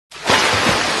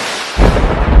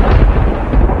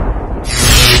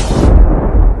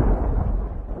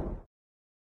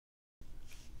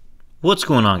What's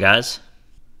going on, guys?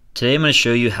 Today I'm going to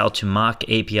show you how to mock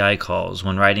API calls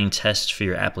when writing tests for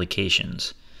your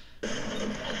applications.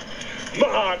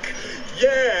 Mock,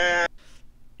 yeah!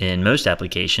 In most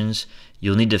applications,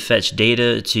 you'll need to fetch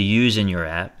data to use in your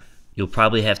app. You'll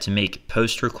probably have to make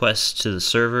post requests to the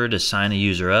server to sign a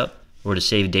user up or to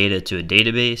save data to a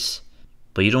database.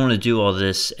 But you don't want to do all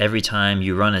this every time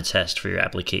you run a test for your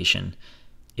application.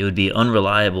 It would be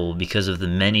unreliable because of the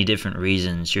many different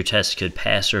reasons your test could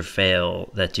pass or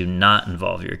fail that do not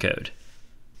involve your code.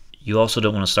 You also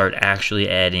don't want to start actually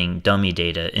adding dummy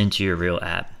data into your real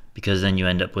app, because then you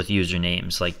end up with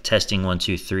usernames like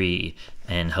testing123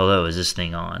 and hello, is this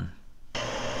thing on?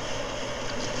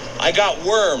 I got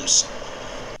worms.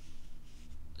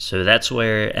 So that's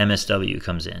where MSW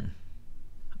comes in,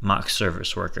 mock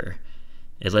service worker.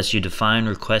 It lets you define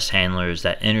request handlers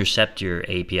that intercept your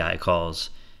API calls,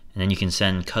 and then you can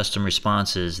send custom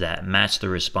responses that match the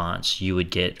response you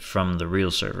would get from the real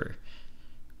server,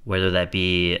 whether that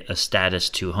be a status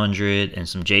 200 and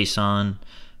some JSON,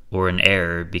 or an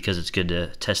error, because it's good to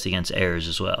test against errors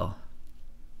as well.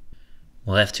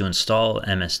 We'll have to install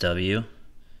MSW.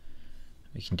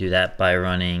 We can do that by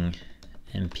running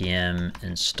npm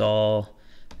install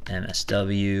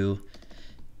msw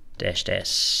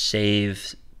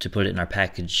 --save to put it in our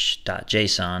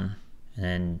package.json, and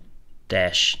then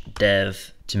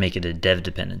 -dev to make it a dev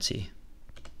dependency.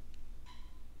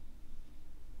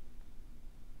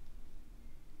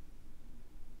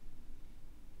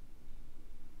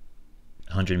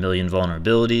 $100 million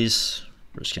vulnerabilities.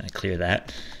 We're just going to clear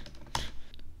that.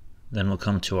 Then we'll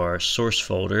come to our source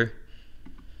folder.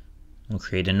 We'll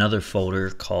create another folder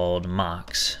called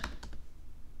mocks.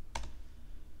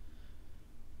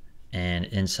 And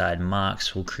inside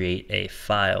mocks, we'll create a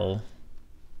file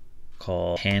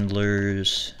called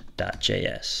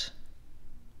handlers.js.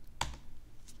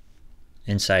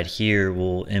 Inside here,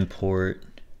 we'll import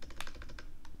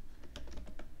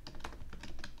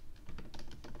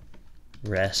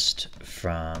REST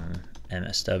from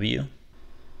MSW.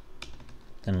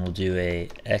 Then we'll do a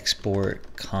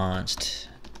export const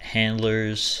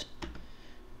handlers,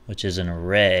 which is an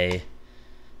array,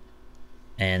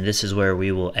 and this is where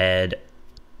we will add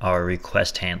our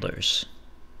request handlers.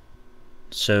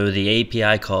 So the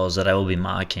API calls that I will be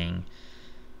mocking,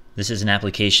 this is an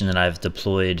application that I've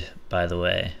deployed, by the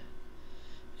way,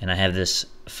 and I have this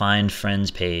find friends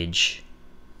page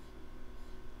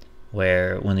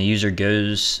where when the user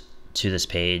goes to this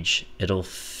page, it'll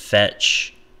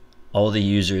fetch all the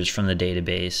users from the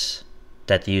database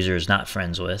that the user is not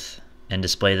friends with and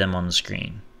display them on the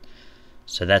screen.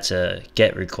 So that's a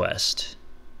GET request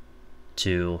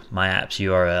to my app's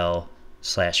URL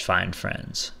 /find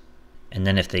friends. And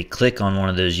then if they click on one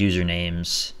of those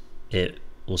usernames, it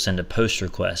will send a post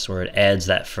request where it adds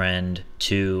that friend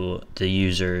to the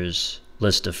user's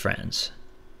list of friends.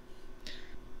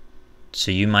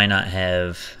 So you might not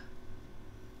have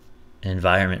an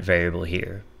environment variable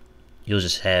here. You'll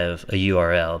just have a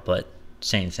URL, but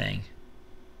same thing.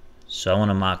 So I want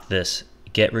to mock this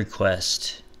GET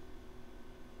request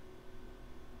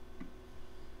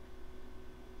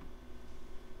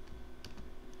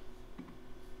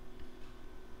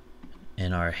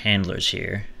in our handlers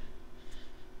here.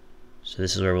 So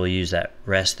this is where we'll use that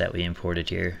REST that we imported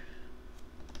here.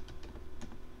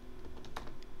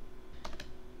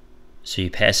 So you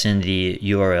pass in the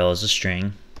URL as a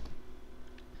string,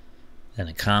 then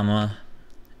a comma,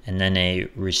 and then a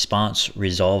response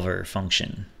resolver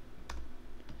function.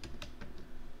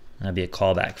 That'll be a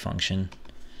callback function.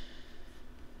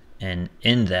 And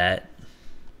in that,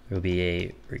 there will be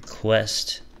a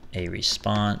request, a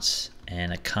response,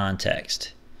 and a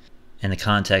context. And the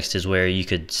context is where you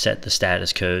could set the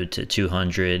status code to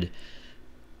 200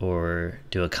 or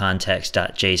do a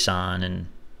context.json and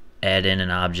add in an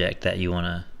object that you want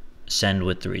to send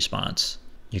with the response.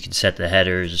 You can set the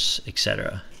headers,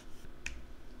 etc.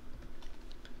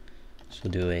 So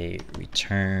we'll do a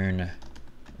return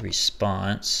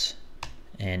response,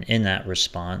 and in that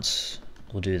response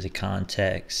we'll do the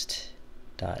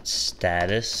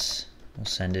context.status. We'll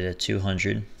send it a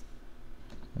 200.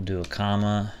 We'll do a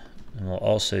comma, and we'll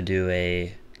also do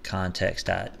a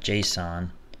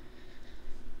context.json.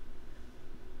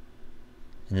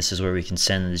 And this is where we can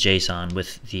send the JSON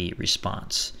with the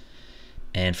response.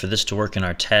 And for this to work in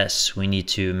our tests, we need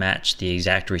to match the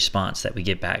exact response that we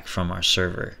get back from our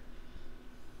server.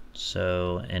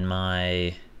 So in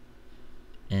my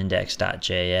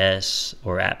index.js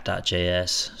or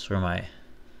app.js, that's where my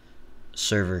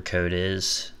server code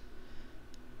is.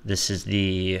 This is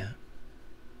the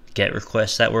GET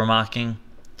request that we're mocking.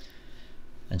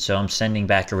 And so I'm sending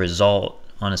back a result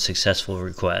on a successful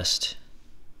request,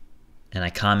 and I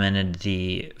commented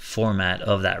the format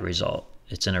of that result.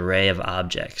 It's an array of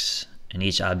objects, and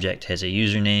each object has a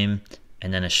username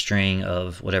and then a string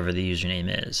of whatever the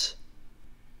username is.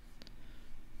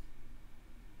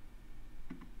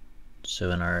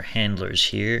 So in our handlers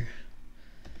here,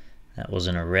 that was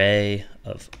an array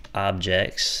of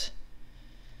objects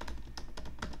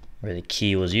where the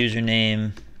key was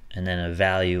username and then a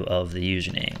value of the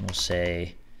username. We'll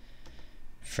say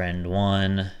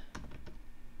friend1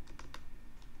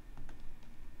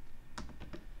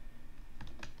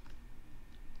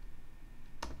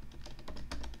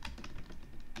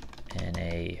 and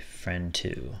a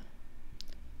friend2.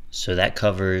 So that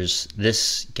covers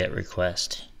this get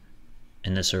request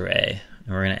in this array.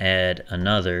 And we're going to add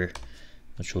another,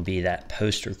 which will be that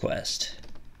post request.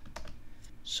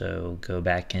 So go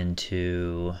back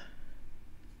into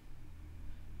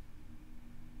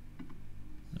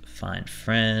find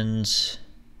friends,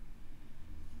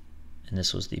 and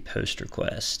this was the post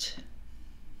request.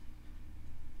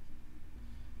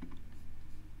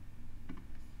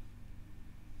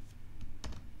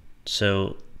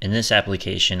 So in this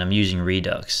application, I'm using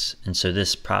Redux, and so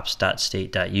this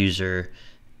props.state.user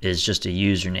is just a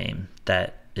username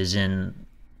that is in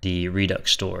the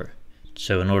Redux store.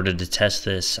 So in order to test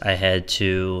this, I had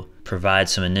to provide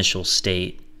some initial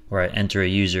state where I enter a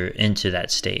user into that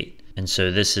state. And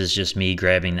so this is just me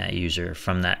grabbing that user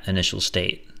from that initial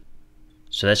state.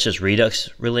 So that's just Redux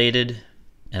related,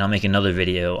 and I'll make another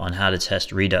video on how to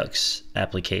test Redux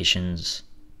applications,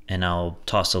 and I'll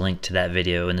toss a link to that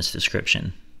video in this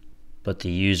description. But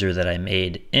the user that I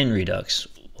made in Redux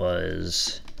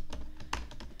was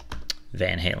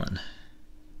Van Halen.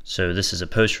 So this is a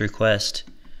post request.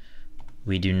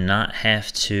 We do not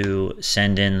have to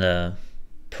send in the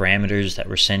parameters that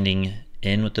we're sending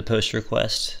in with the post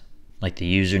request, like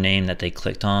the username that they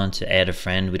clicked on to add a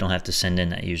friend. We don't have to send in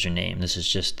that username. This is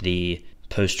just the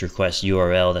post request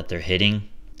URL that they're hitting.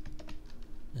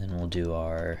 Then we'll do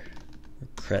our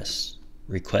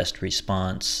request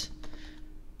response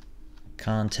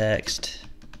context,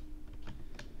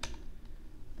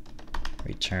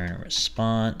 return a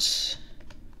response.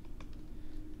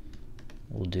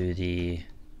 We'll do the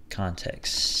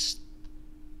context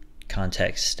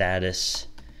status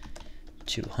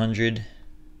 200.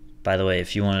 By the way,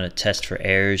 if you want to test for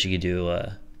errors, you could do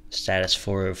a status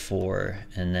 404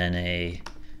 and then a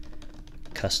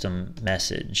custom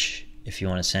message if you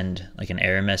want to send like an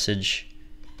error message,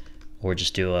 or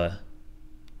just do a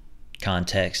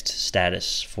context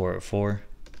status 404.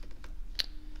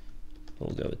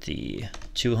 We'll go with the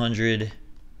 200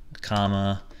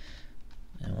 comma,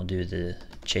 and we'll do the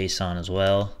JSON as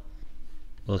well.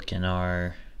 Look in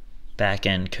our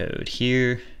backend code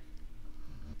here.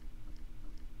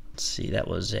 Let's see, that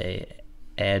was a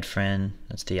add friend.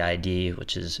 That's the ID,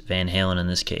 which is Van Halen in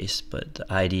this case, but the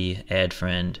ID add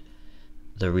friend.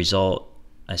 The result,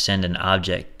 I send an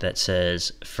object that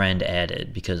says friend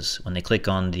added, because when they click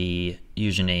on the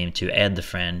username to add the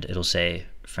friend, it'll say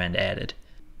friend added.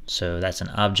 So that's an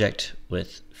object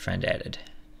with friend added.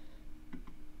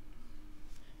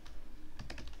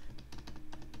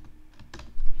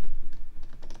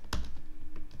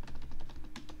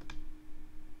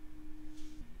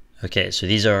 Okay, so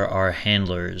these are our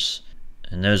handlers,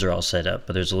 and those are all set up,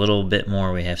 but there's a little bit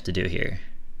more we have to do here.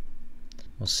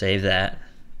 We'll save that.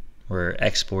 We're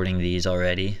exporting these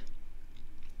already.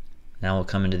 Now we'll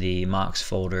come into the mocks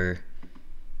folder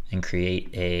and create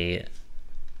a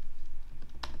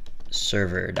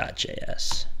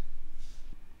server.js.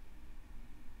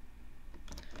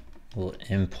 We'll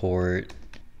import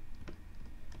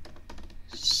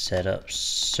setup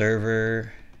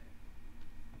server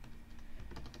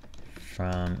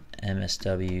from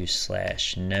msw/node,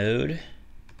 and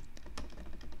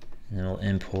then we'll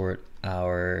import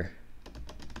our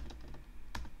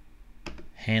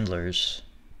handlers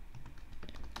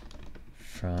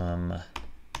from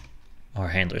our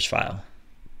handlers file.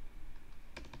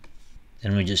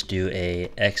 Then we just do a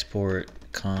export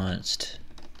const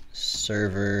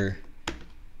server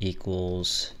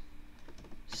equals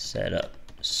setup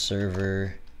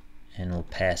server, and we'll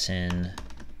pass in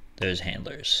those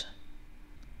handlers.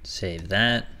 Save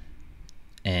that.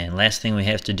 And last thing we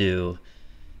have to do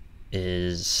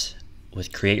is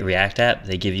with Create React App,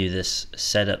 they give you this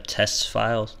setup tests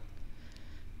file,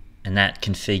 and that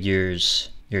configures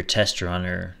your test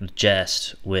runner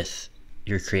Jest with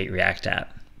your Create React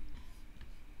App.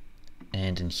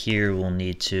 And in here we'll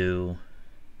need to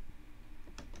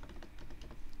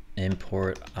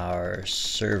import our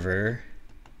server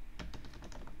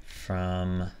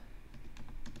from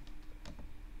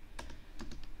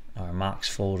our mocks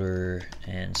folder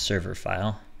and server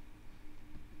file.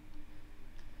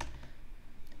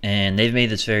 And they've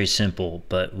made this very simple,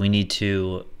 but we need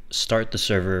to start the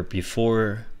server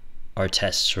before our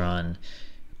tests run.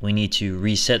 We need to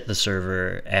reset the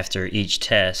server after each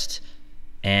test,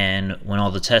 and when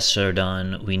all the tests are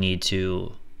done, we need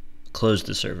to close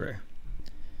the server.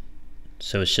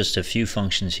 So it's just a few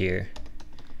functions here.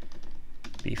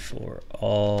 Before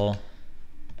all,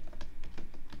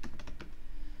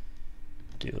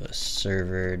 do a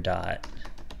server dot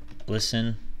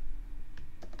listen.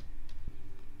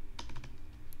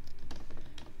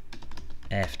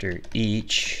 After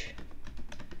each,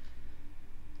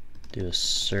 do a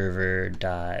server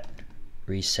dot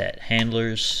reset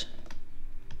handlers,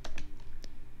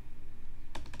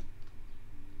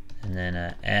 and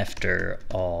then after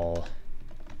all,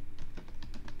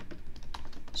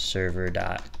 server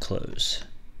dot close.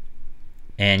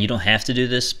 And you don't have to do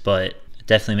this, but it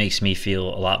definitely makes me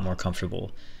feel a lot more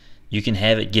comfortable. You can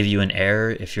have it give you an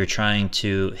error if you're trying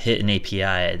to hit an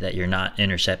API that you're not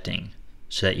intercepting,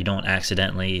 so that you don't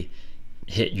accidentally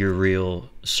hit your real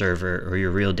server or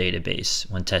your real database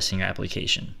when testing your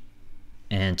application.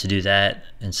 And to do that,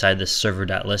 inside the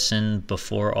server.listen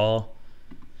before all,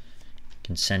 you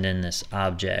can send in this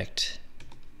object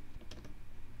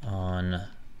on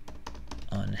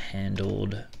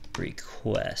unhandled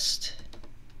request.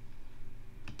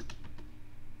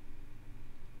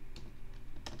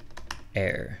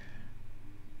 Error.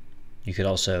 You could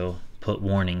also put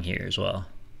warning here as well.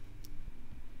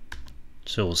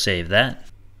 So we'll save that.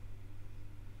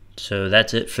 So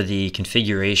that's it for the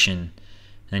configuration.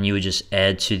 Then you would just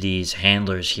add to these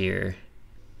handlers here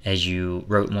as you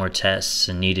wrote more tests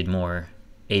and needed more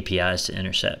APIs to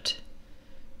intercept.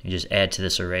 You just add to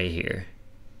this array here.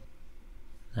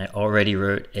 I already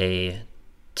wrote a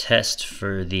test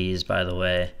for these, by the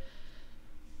way.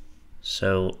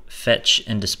 So fetch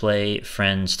and display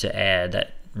friends to add,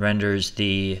 that renders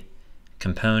the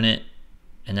component,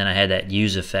 and then I had that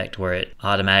use effect where it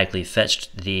automatically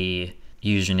fetched the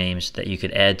usernames that you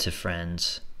could add to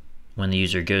friends when the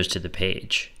user goes to the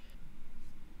page.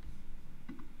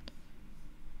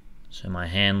 So my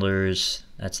handlers,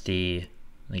 that's I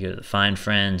go to the find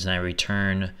friends and I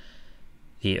return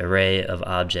the array of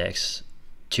objects,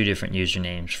 2 different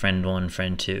usernames, friend 1,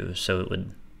 friend 2. So it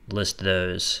would list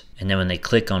those, and then when they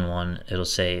click on one, it'll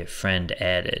say friend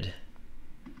added.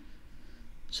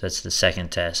 So that's the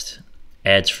second test.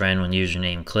 Adds friend when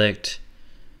username clicked.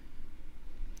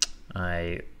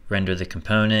 I render the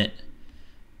component,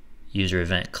 user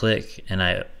event click, and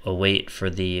I await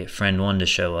for the friend 1 to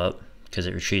show up because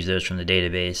it retrieves those from the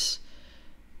database.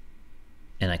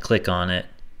 And I click on it,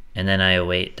 and then I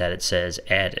await that it says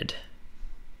added.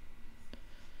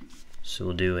 So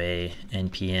we'll do a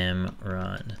npm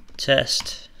run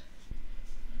test.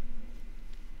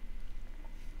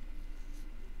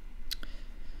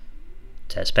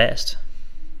 Test passed.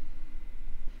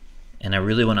 And I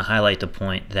really want to highlight the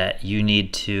point that you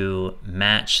need to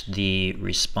match the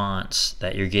response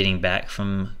that you're getting back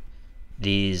from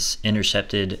these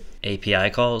intercepted API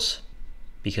calls,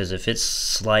 because if it's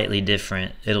slightly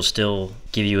different, it'll still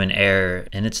give you an error,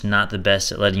 and it's not the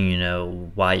best at letting you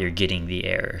know why you're getting the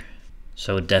error.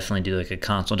 So definitely do like a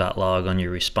console.log on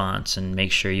your response and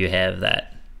make sure you have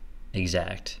that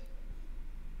exact.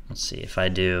 Let's see, if I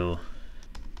do,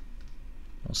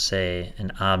 we'll say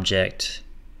an object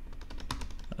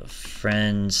of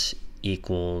friends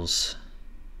equals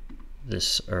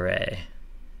this array.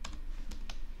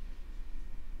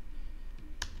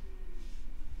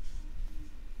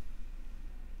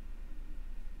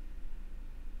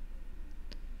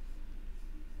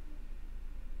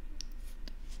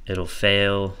 It'll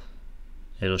fail.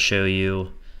 It'll show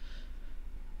you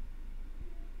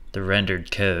the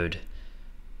rendered code.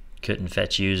 Couldn't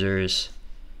fetch users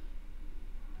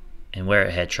and where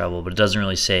it had trouble, but it doesn't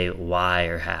really say why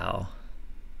or how.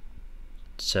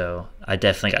 So I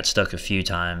definitely got stuck a few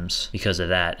times because of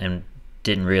that and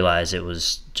didn't realize it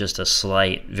was just a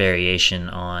slight variation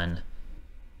on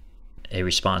a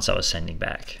response I was sending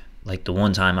back. Like the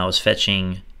one time I was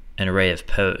fetching an array of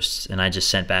posts and I just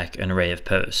sent back an array of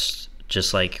posts,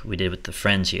 just like we did with the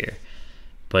friends here.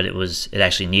 But it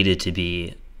actually needed to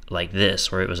be like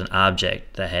this, where it was an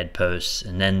object that had posts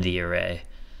and then the array.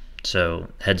 So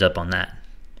heads up on that.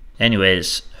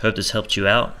 Anyways, hope this helped you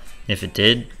out. If it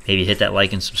did, maybe hit that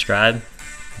like and subscribe.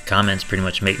 Comments pretty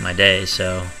much make my day,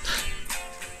 so.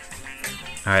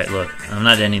 Alright, look, I'm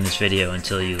not ending this video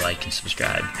until you like and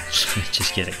subscribe.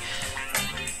 Just kidding.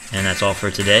 And that's all for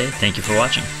today. Thank you for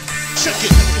watching. Check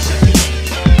it.